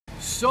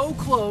So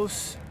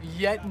close,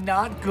 yet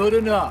not good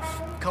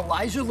enough.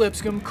 Kalijah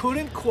Lipscomb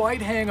couldn't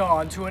quite hang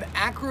on to an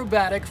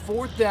acrobatic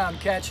fourth down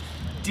catch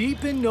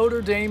deep in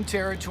Notre Dame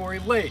territory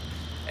late.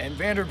 And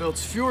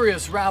Vanderbilt's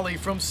furious rally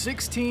from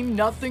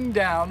 16-0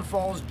 down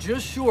falls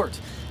just short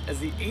as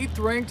the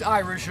 8th-ranked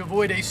Irish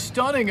avoid a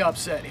stunning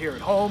upset here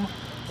at home,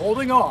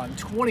 holding on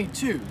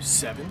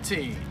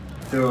 22-17.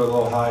 Threw a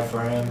little high for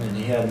him, and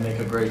he had to make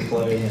a great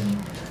play, and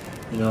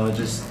it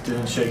just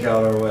didn't shake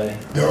out our way.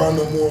 There are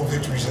no moral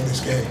victories in this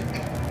game.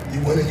 You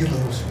win and you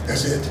lose.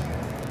 That's it.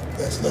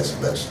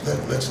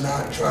 Let's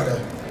not try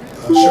to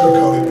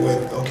sugarcoat it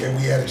with, okay,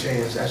 we had a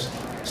chance.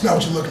 It's not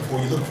what you're looking for.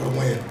 You're looking for the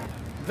win.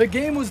 The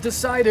game was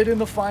decided in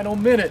the final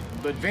minute,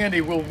 but Vandy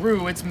will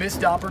rue its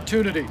missed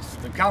opportunities.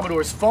 The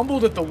Commodores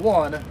fumbled at the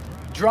 1,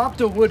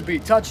 dropped a would-be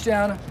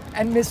touchdown,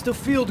 and missed a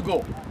field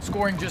goal,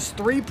 scoring just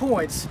 3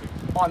 points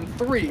on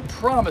 3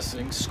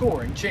 promising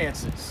scoring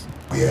chances.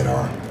 We had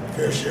our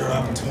fair share of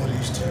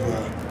opportunities to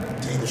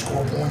either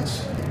score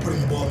points,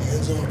 putting the ball in the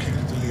end zone, or kicking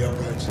it through the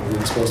uprights. We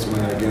were supposed to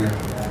win that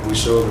game. We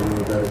showed that we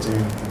were a better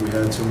team. We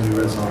had too many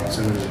red zone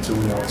opportunities and too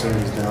many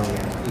opportunities down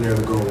near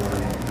the goal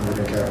line, and we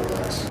didn't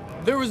capitalize.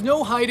 There was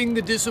no hiding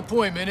the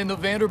disappointment in the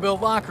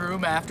Vanderbilt locker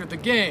room after the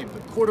game,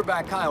 but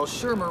quarterback Kyle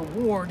Shermer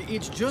warned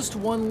it's just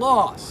one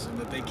loss and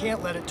that they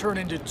can't let it turn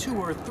into 2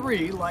 or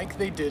 3 like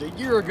they did a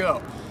year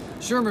ago.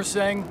 Shermer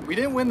saying, "We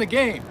didn't win the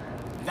game.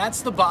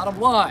 That's the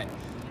bottom line.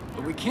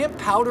 But we can't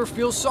pout or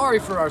feel sorry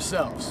for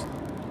ourselves.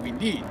 We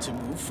need to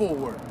move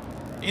forward."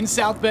 In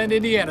South Bend,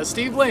 Indiana,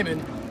 Steve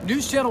Lehman,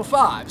 News Channel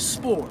 5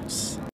 Sports.